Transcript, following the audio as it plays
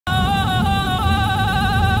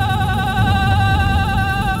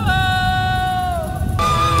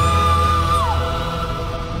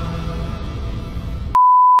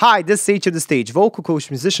Hi, this is H of the Stage, vocal coach,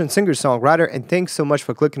 musician, singer, songwriter, and thanks so much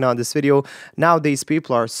for clicking on this video. Nowadays,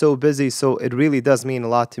 people are so busy, so it really does mean a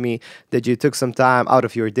lot to me that you took some time out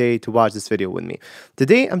of your day to watch this video with me.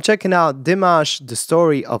 Today, I'm checking out Dimash, The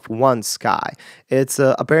Story of One Sky. It's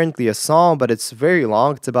apparently a song, but it's very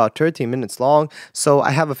long. It's about 13 minutes long, so I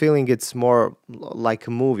have a feeling it's more like a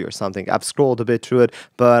movie or something. I've scrolled a bit through it,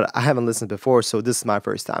 but I haven't listened before, so this is my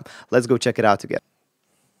first time. Let's go check it out together.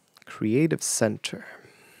 Creative Center.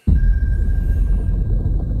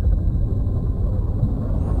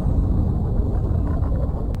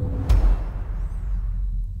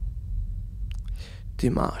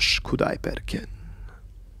 Dimash Qudaibergen.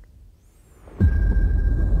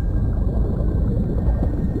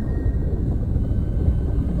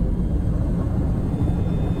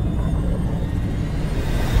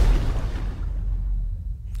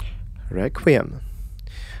 Requiem.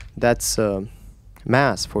 That's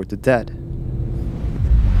Mass for the dead.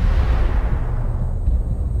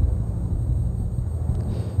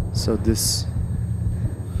 So this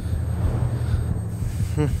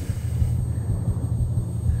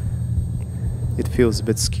it feels a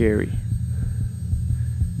bit scary.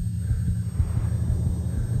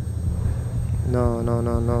 No.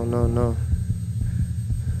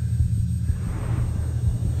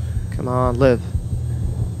 Come on, live.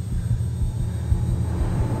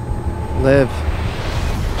 Live.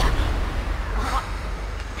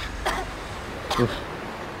 Oof.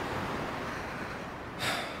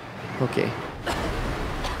 Okay.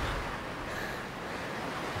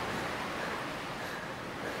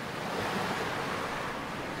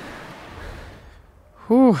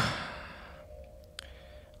 Whew.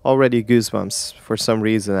 Already goosebumps for some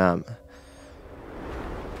reason. I'm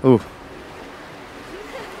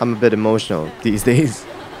a bit emotional these days.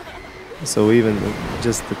 So even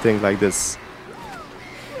just to think like this.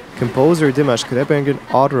 Composer Dimash Qudaibergen,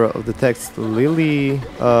 author of the text Liliya.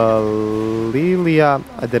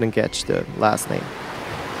 I didn't catch the last name.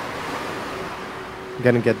 I'm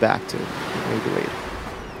gonna get back to it maybe later.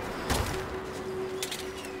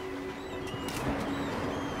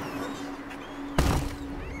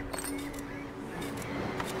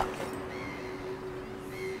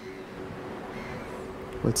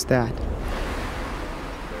 What's that?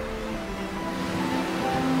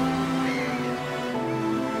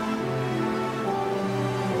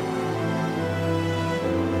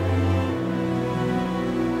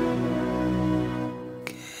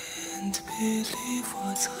 Can't believe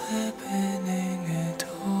what's happening at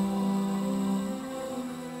all.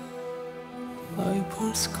 My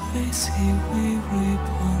pulse crazy, we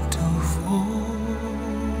reborn to fall.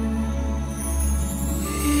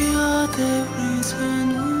 We are the reason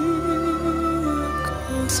we're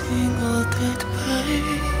causing all that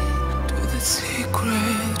pain, to the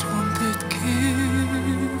secret one that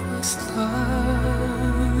gives us life.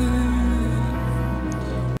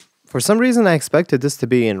 For some reason, I expected this to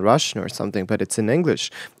be in Russian or something, but it's in English,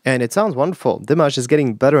 and it sounds wonderful. Dimash is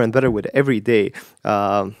getting better and better with every day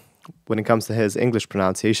when it comes to his English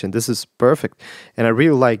pronunciation. This is perfect, and I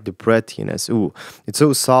really like the breathiness. Ooh, it's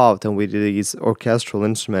so soft, and with these orchestral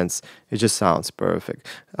instruments, it just sounds perfect.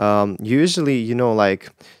 Usually, you know, like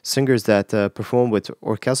singers that perform with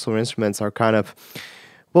orchestral instruments are kind of,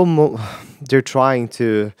 well, they're trying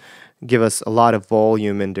to give us a lot of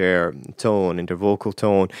volume in their tone, in their vocal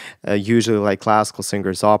tone, usually like classical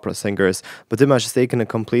singers, opera singers, but Dimash has taken a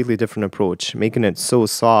completely different approach, making it so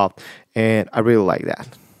soft, and I really like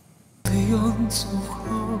that. Billions of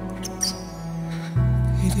hearts,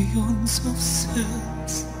 billions of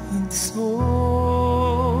cells and souls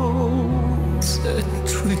and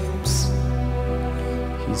dreams.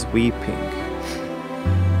 He's weeping.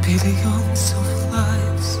 Billions of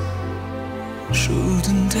lives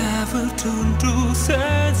shouldn't ever turn to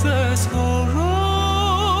senseless horror,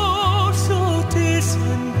 so disembarked.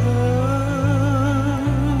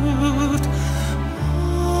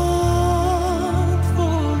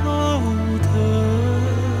 Unfolded,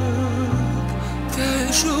 they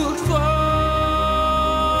should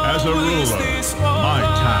fall. As a ruler, my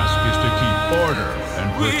task is to keep order and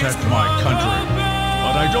protect my country,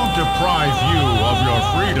 but I don't deprive you of your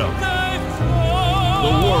freedom. The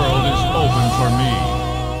world is open for me,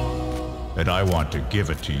 and I want to give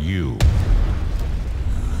it to you.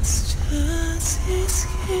 Chance is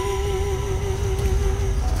here.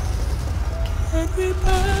 Can we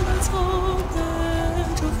balance all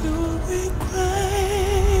that of your regret?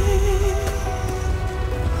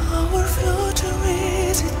 Our future,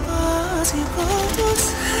 is it possible to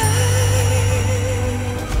say?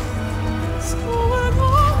 So when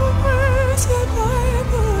all the words and I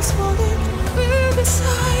was falling, we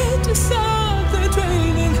decide to stop the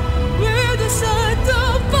draining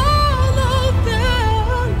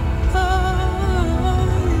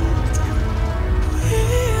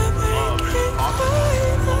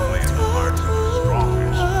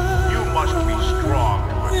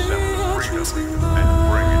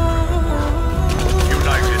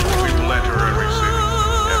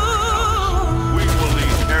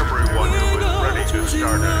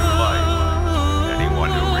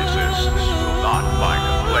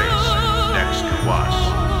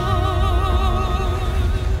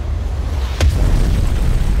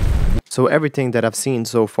So everything that I've seen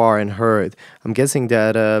so far and heard, I'm guessing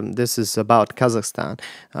that this is about Kazakhstan,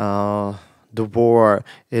 the war,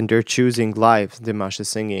 and they're choosing life. Dimash is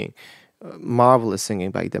singing, marvelous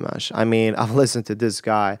singing by Dimash. I mean, I've listened to this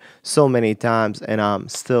guy so many times, and I'm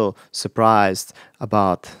still surprised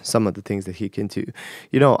about some of the things that he can do.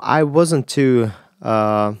 You know, I wasn't too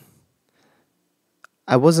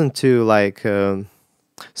like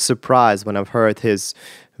surprised when I've heard his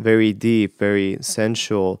very deep, very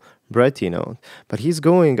sensual breathy note, but he's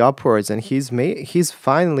going upwards, and he's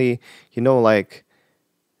finally, you know, like,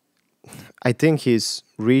 I think he's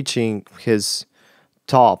reaching his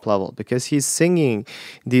top level, because he's singing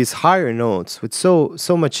these higher notes with so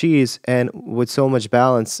much ease and with so much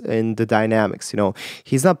balance in the dynamics. You know,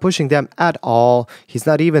 he's not pushing them at all. He's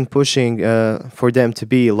not even pushing for them to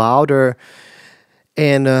be louder.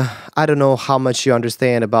 And I don't know how much you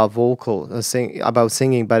understand about about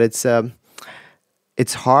singing, but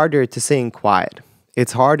it's harder to sing quiet.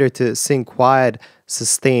 It's harder to sing quiet,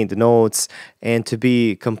 sustained notes, and to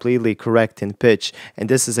be completely correct in pitch. And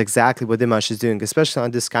this is exactly what Dimash is doing, especially on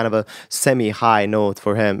this kind of a semi-high note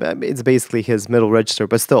for him. It's basically his middle register,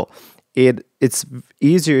 but still, it's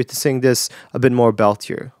easier to sing this a bit more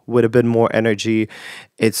beltier, with a bit more energy.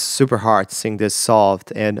 It's super hard to sing this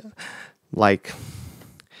soft and like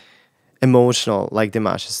emotional like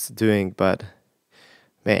Dimash is doing, but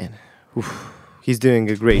man, he's doing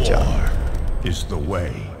a great job. War is the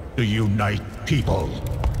way to unite people.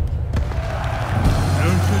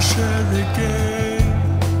 Learn to share again.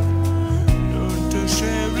 Learn to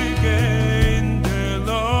share again their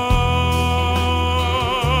love,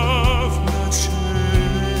 not share.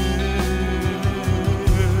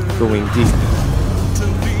 Going deep. To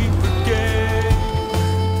leap again.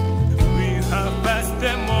 We have passed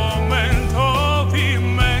the moment of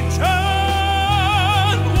imagination.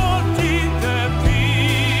 What did the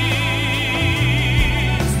peace?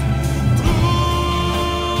 Do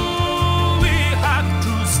we have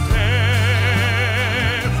to step?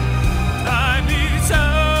 Time is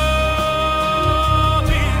up.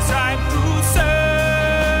 It's time to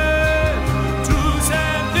save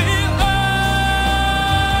the earth,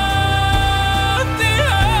 the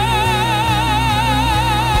earth.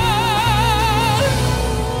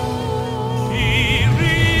 Here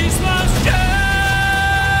is last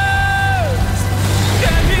chance.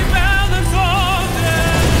 Can we balance all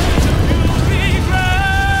that you regret?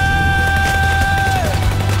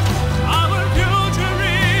 Our future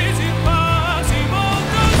is impossible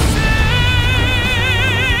to see.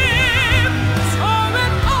 So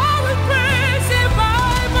when all the crazy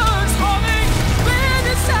vipers calling, we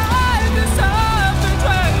decide to stop the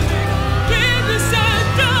training. We decide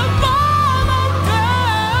to follow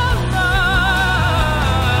their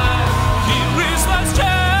line. Here is last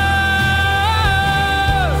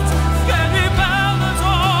chance. Can we balance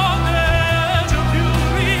all that you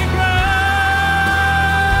regret?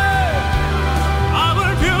 Our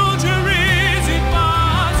future is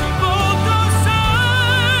impossible to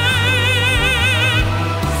save.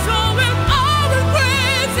 So when all the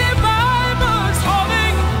crazy vipers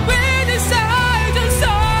calling, we decide to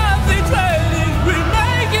stop the training. We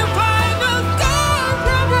make it final turn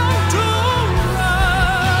from wrong to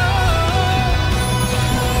right.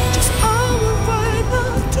 Just our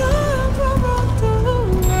final turn from wrong to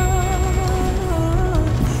right.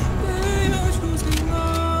 We are choosing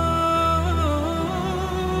right.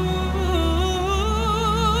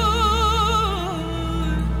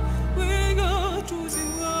 We are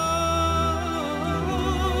choosing right.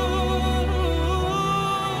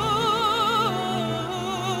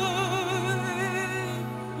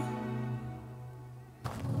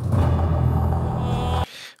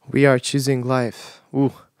 We are choosing life.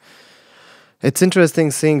 Ooh. It's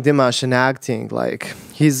interesting seeing Dimash in acting. Like,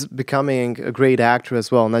 he's becoming a great actor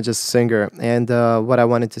as well, not just a singer. And what I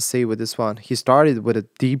wanted to say with this one, he started with a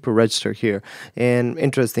deeper register here. And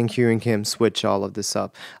interesting hearing him switch all of this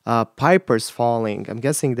up. Pipers falling. I'm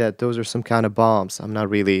guessing that those are some kind of bombs. I'm not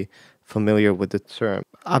really familiar with the term.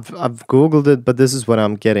 I've Googled it, but this is what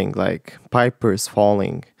I'm getting. Like, pipers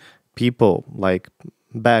falling. People, like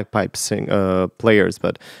bagpipe players,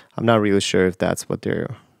 but I'm not really sure if that's what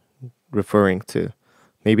they're referring to.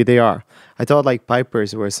 Maybe they are. I thought like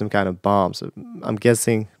pipers were some kind of bombs. I'm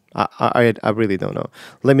guessing. I really don't know.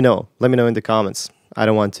 Let me know. Let me know in the comments. I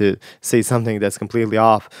don't want to say something that's completely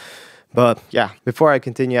off. But yeah, before I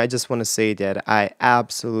continue, I just want to say that I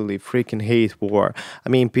absolutely freaking hate war. I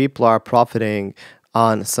mean, people are profiting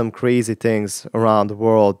on some crazy things around the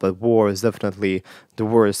world, but war is definitely the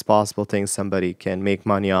worst possible thing somebody can make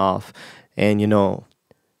money off. And, you know,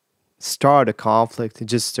 start a conflict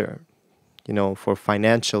just to, for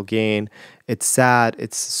financial gain. It's sad,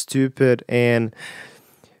 it's stupid, and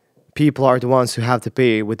people are the ones who have to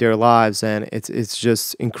pay with their lives, and it's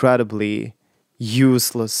just incredibly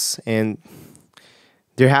useless, and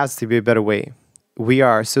there has to be a better way. We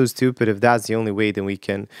are so stupid. If that's the only way, then we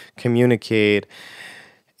can communicate.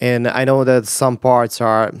 And I know that some parts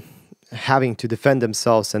are having to defend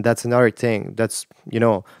themselves, and that's another thing. That's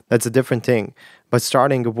a different thing. But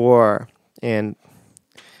starting a war, and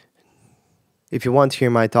if you want to hear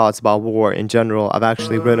my thoughts about war in general, I've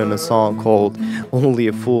actually written a song called Only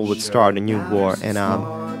a Fool Would Start a New War, and I'm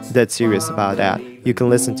dead serious about that. You can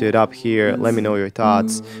listen to it up here. Let me know your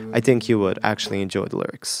thoughts. I think you would actually enjoy the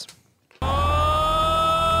lyrics.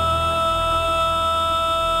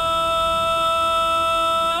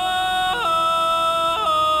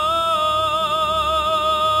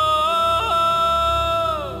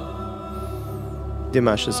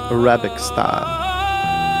 Dimash's Arabic style.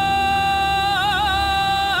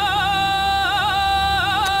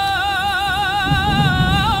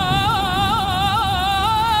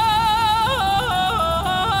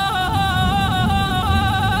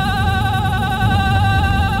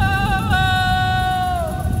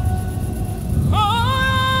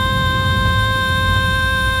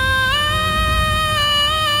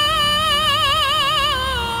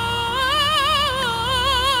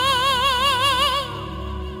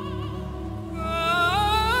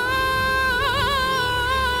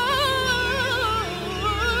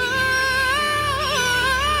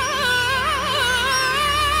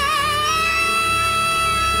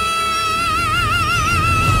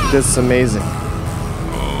 This is amazing.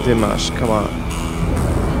 Dimash, come on.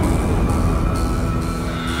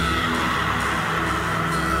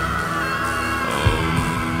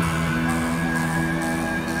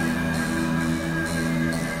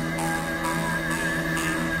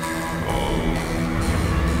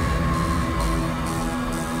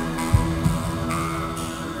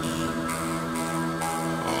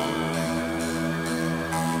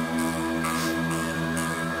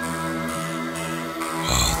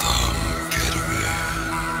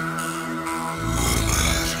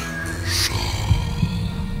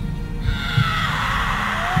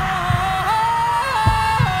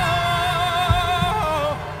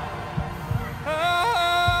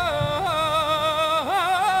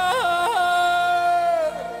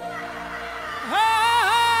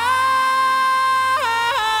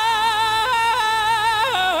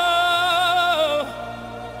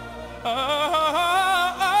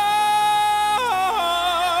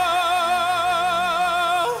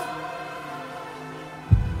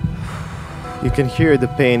 You can hear the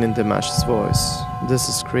pain in Dimash's voice. This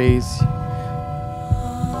is crazy.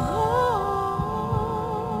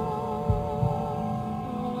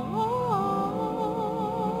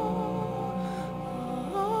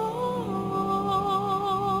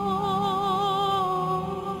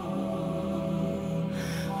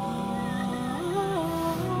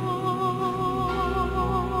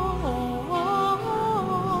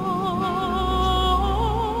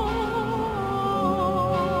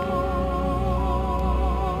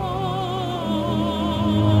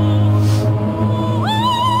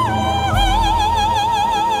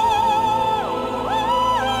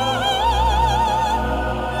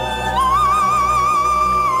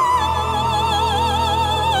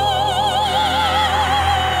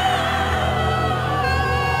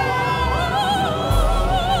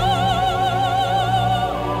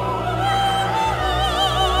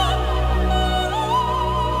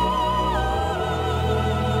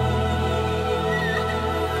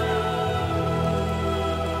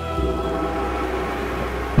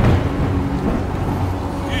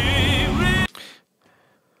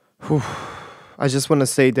 I just want to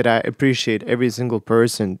say that I appreciate every single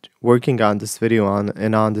person working on this video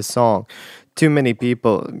and on this song. Too many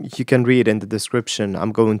people. You can read in the description.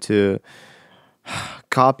 I'm going to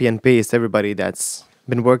copy and paste everybody that's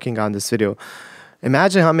been working on this video.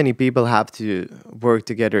 Imagine how many people have to work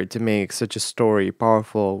together to make such a story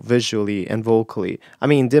powerful visually and vocally. I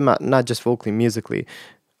mean, Dimash, not just vocally, musically.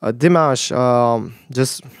 Dimash,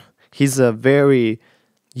 he's a very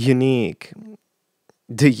unique,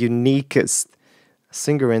 the uniquest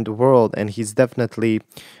singer in the world, and he's definitely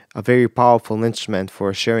a very powerful instrument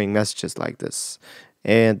for sharing messages like this.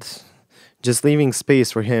 And just leaving space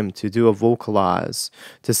for him to do a vocalize,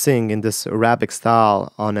 to sing in this Arabic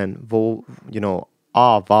style on an vowel,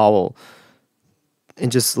 and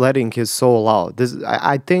just letting his soul out.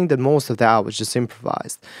 I think that most of that was just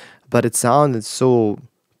improvised, but it sounded so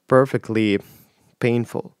perfectly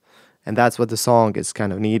painful, and that's what the song is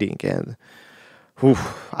kind of needing. And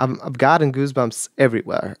I've gotten goosebumps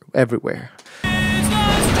everywhere.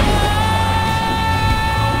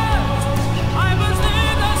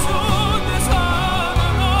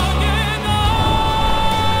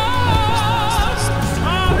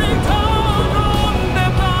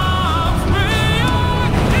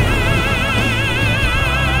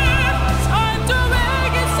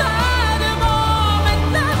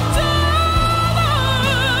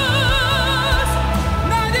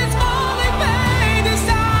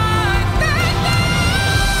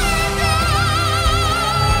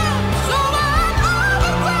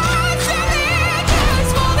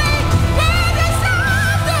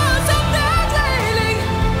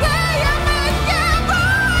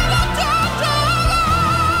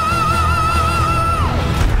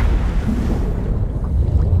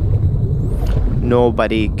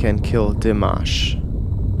 Nobody can kill Dimash.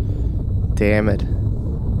 Damn it.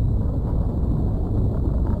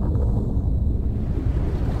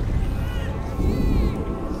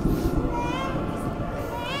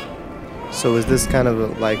 So is this kind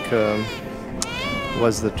of like,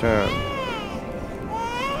 what's the term?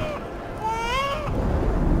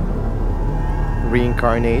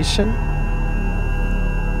 Reincarnation?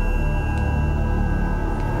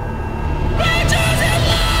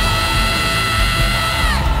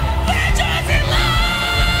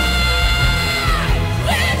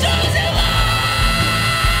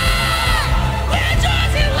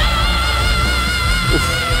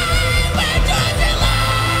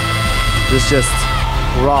 This is just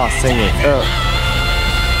raw singing,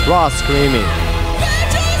 raw screaming.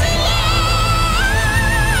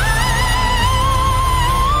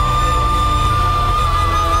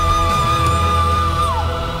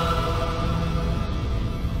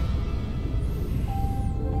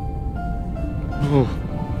 Ooh.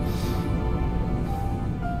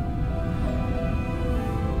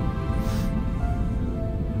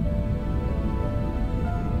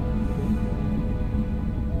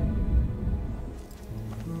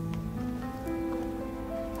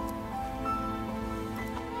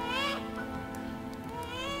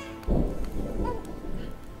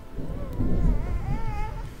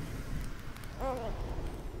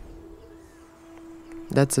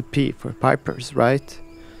 That's a P for pipers, right?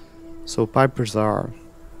 So pipers are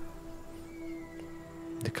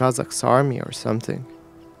the Kazakhs army or something.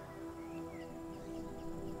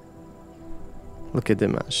 Look at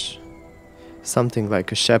Dimash. Something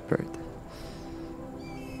like a shepherd.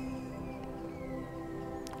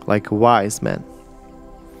 Like a wise man.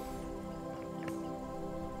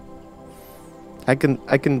 I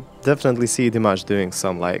can definitely see Dimash doing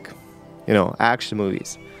some, like, you know, action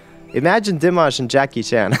movies. Imagine Dimash and Jackie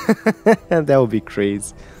Chan. That would be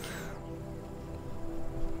crazy.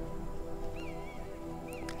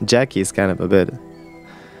 Jackie is kind of a bit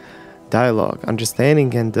dialogue,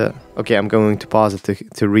 understanding, and okay, I'm going to pause it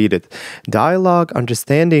to read it. Dialogue,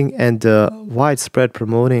 understanding, and widespread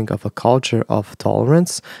promoting of a culture of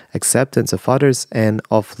tolerance, acceptance of others, and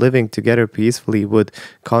of living together peacefully would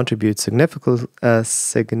contribute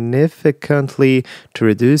significantly to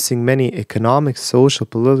reducing many economic, social,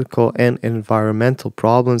 political, and environmental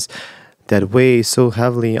problems that weigh so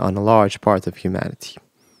heavily on a large part of humanity.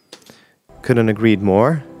 Couldn't agree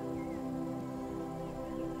more.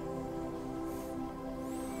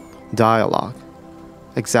 Dialogue.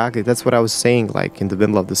 Exactly, that's what I was saying, like in the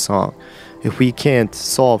middle of the song. If we can't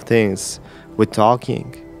solve things with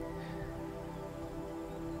talking,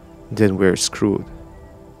 then we're screwed.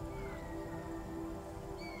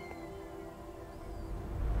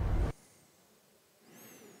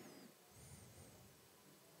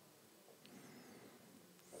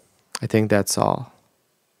 I think that's all.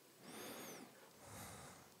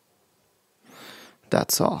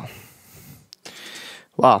 That's all.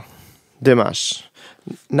 Wow. Dimash,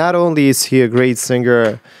 not only is he a great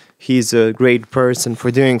singer, he's a great person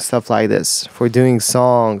for doing stuff like this, for doing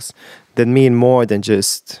songs that mean more than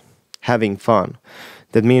just having fun,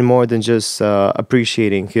 that mean more than just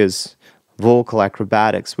appreciating his vocal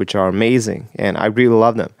acrobatics, which are amazing, and I really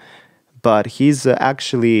love them. But he's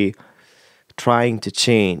actually trying to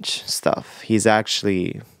change stuff. He's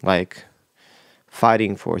actually, like,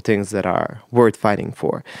 fighting for things that are worth fighting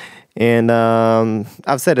for. And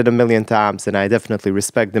I've said it a million times, and I definitely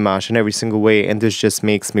respect Dimash in every single way, and this just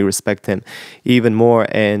makes me respect him even more,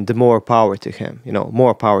 and the more power to him, you know,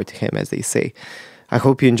 more power to him, as they say. I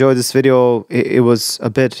hope you enjoyed this video. It was a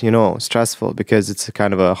bit, you know, stressful because it's a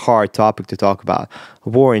kind of a hard topic to talk about.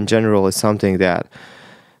 War in general is something that,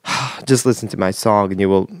 just listen to my song and you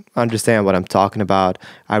will understand what I'm talking about.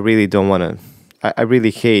 I really don't want to, I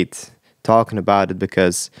really hate talking about it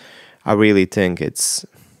because I really think it's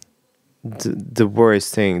the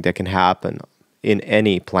worst thing that can happen in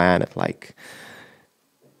any planet. Like,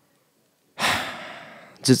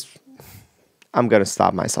 just, I'm gonna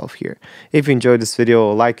stop myself here. If you enjoyed this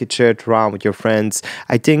video, like it, share it around with your friends.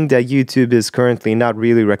 I think that YouTube is currently not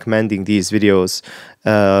really recommending these videos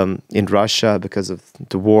in Russia because of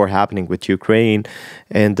the war happening with Ukraine,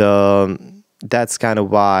 and that's kind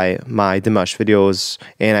of why my Dimash videos,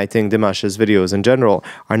 and I think Dimash's videos in general,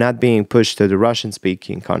 are not being pushed to the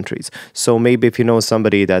Russian-speaking countries. So maybe if you know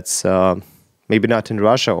somebody that's maybe not in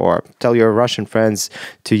Russia, or tell your Russian friends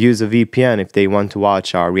to use a VPN if they want to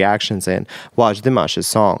watch our reactions and watch Dimash's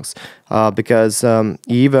songs. Because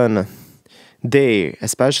even they,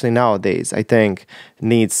 especially nowadays, I think,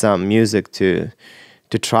 need some music to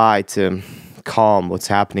try to calm what's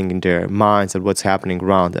happening in their minds and what's happening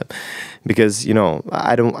around them, because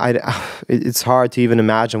it's hard to even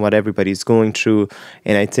imagine what everybody's going through.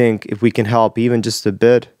 And I think if we can help even just a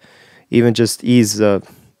bit, even just ease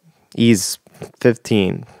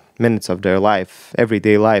 15 minutes of their life,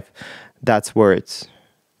 everyday life, that's worth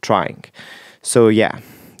trying. So yeah,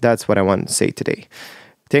 that's what I want to say today.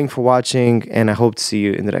 Thanks for watching, and I hope to see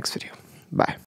you in the next video. Bye.